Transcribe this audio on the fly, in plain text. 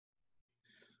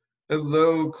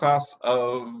Hello, class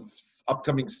of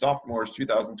upcoming sophomores,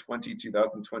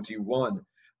 2020-2021.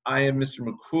 I am Mr.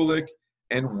 McCulloch,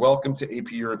 and welcome to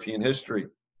AP European History.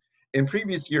 In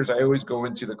previous years, I always go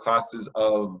into the classes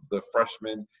of the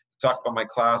freshmen to talk about my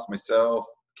class, myself,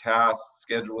 cast,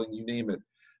 scheduling, you name it.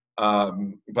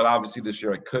 But obviously this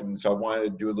year I couldn't, so I wanted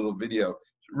to do a little video.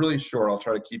 It's really short. I'll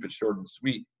try to keep it short and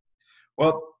sweet.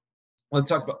 Well, let's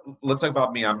talk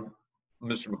about me. I'm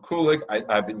Mr. McCulloch.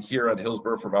 I've been here at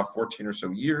Hillsborough for about 14 or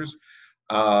so years,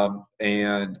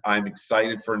 and I'm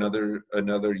excited for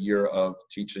another year of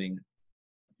teaching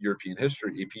European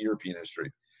history, AP European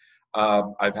history.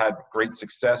 I've had great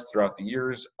success throughout the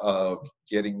years of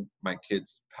getting my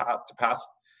kids to pass.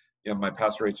 You know, my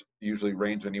pass rates usually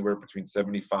range anywhere between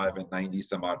 75 and 90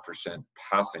 some odd percent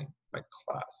passing my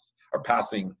class, or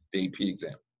passing the AP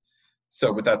exam.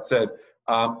 So with that said,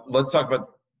 let's talk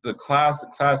about the class. The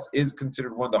class is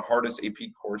considered one of the hardest AP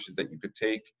courses that you could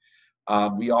take.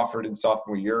 We offer it in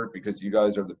sophomore year because you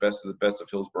guys are the best of the best of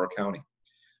Hillsborough County.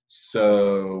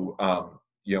 So,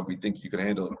 you know, we think you could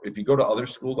handle it. If you go to other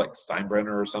schools like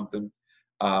Steinbrenner or something,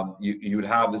 you would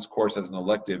have this course as an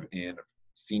elective in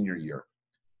senior year.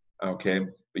 Okay,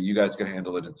 but you guys can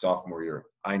handle it in sophomore year.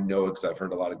 I know because I've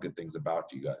heard a lot of good things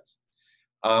about you guys.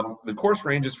 The course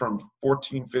ranges from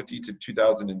 1450 to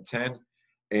 2010,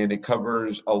 and it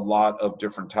covers a lot of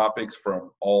different topics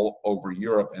from all over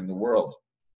Europe and the world.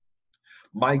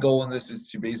 My goal in this is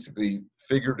to basically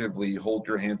figuratively hold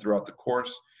your hand throughout the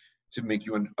course to make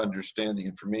you understand the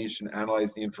information,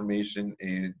 analyze the information,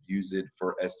 and use it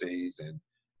for essays and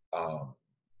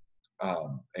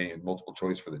multiple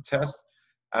choice for the test,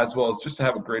 as well as just to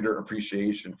have a greater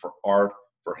appreciation for art,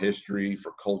 for history,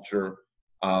 for culture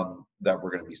that we're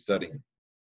going to be studying.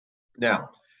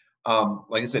 Now,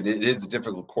 like I said, it is a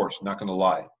difficult course, not going to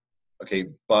lie, okay,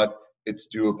 but it's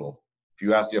doable. If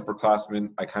you ask the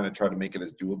upperclassmen, I kind of try to make it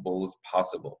as doable as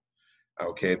possible,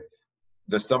 okay?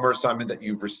 The summer assignment that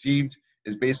you've received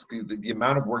is basically the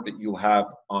amount of work that you'll have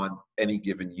on any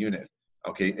given unit,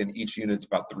 okay? And each unit's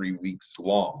about 3 weeks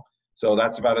long. So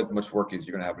that's about as much work as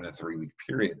you're going to have in a 3-week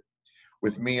period.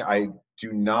 With me, I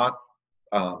do not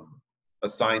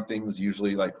assign things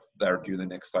usually like that are due the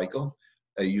next cycle.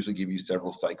 I usually give you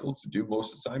several cycles to do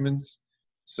most assignments.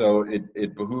 So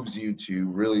it behooves you to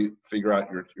really figure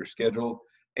out your schedule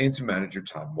and to manage your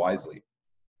time wisely.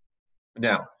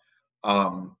 Now,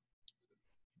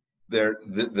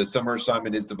 the summer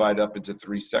assignment is divided up into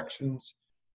 3 sections: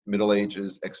 Middle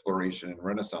Ages, Exploration, and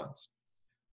Renaissance.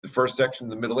 The first section,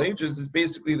 the Middle Ages, is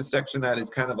basically the section that is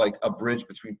kind of like a bridge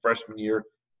between freshman year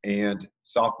and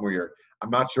sophomore year. I'm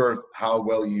not sure how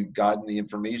well you've gotten the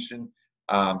information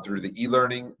through the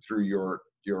e-learning, through your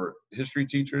history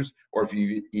teachers, or if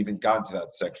you've even gotten to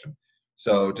that section.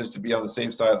 So just to be on the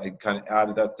safe side, I kind of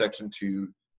added that section to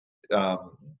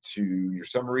your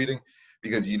summer reading,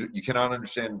 because you cannot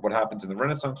understand what happens in the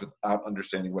Renaissance without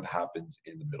understanding what happens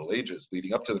in the Middle Ages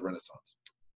leading up to the Renaissance.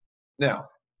 Now,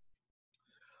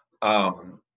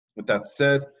 with that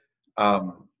said,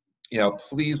 you know,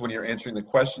 please, when you're answering the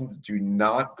questions, do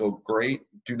not go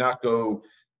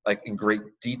like in great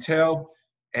detail.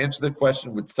 Answer the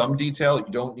question with some detail. You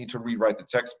don't need to rewrite the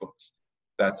textbooks.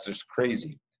 That's just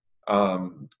crazy.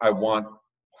 I want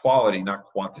quality, not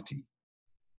quantity.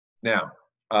 Now,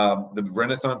 the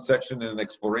Renaissance section and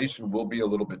Exploration will be a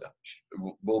little bit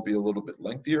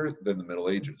lengthier than the Middle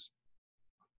Ages.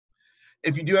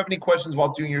 If you do have any questions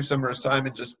while doing your summer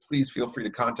assignment, just please feel free to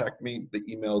contact me. The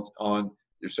email's on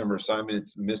your summer assignment.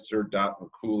 It's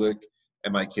mr.mcculloch,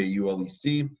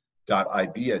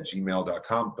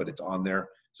 MIKULEC.IB@gmail.com, but it's on there,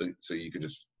 so you can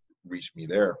just reach me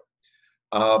there.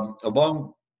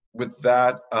 Along with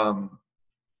that,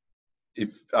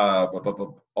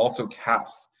 also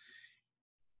CAS.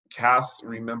 CAS,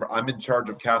 remember, I'm in charge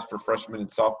of CAS for freshmen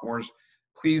and sophomores.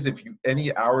 Please, if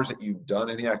any hours that you've done,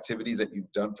 any activities that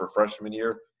you've done for freshman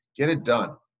year, get it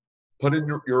done. Put in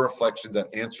your reflections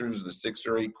that answers the 6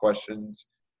 or 8 questions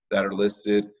that are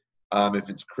listed. If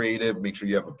it's creative, make sure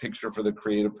you have a picture for the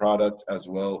creative product as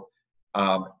well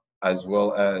as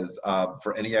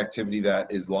for any activity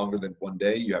that is longer than 1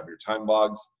 day, you have your time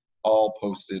logs all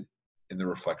posted in the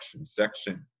reflection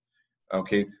section.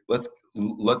 Okay, let's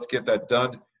get that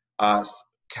done. CAS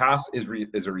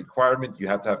is a requirement. You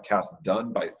have to have CAS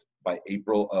done by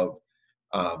April of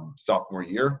sophomore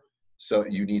year. So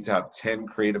you need to have 10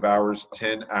 creative hours,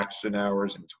 10 action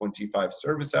hours, and 25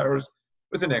 service hours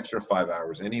with an extra 5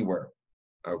 hours anywhere.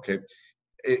 Okay,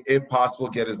 if possible,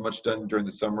 get as much done during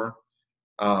the summer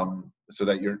so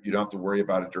that you don't have to worry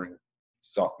about it during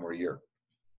sophomore year.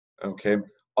 Okay.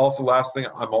 Also, last thing,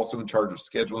 I'm also in charge of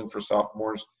scheduling for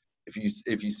sophomores. If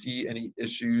you see any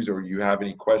issues or you have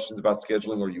any questions about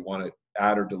scheduling, or you want to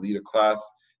add or delete a class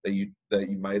that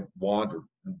you might want or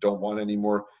don't want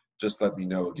anymore, just let me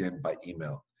know again by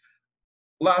email.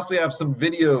 Lastly, I have some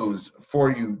videos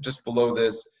for you just below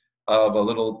this of a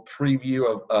little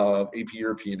preview of AP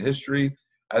European history,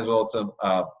 as well as some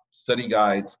study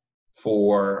guides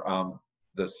for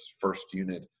this first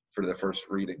unit, for the first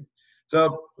reading.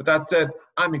 So with that said,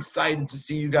 I'm excited to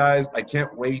see you guys. I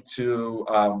can't wait to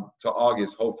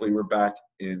August. Hopefully we're back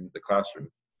in the classroom.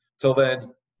 Till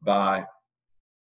then, bye.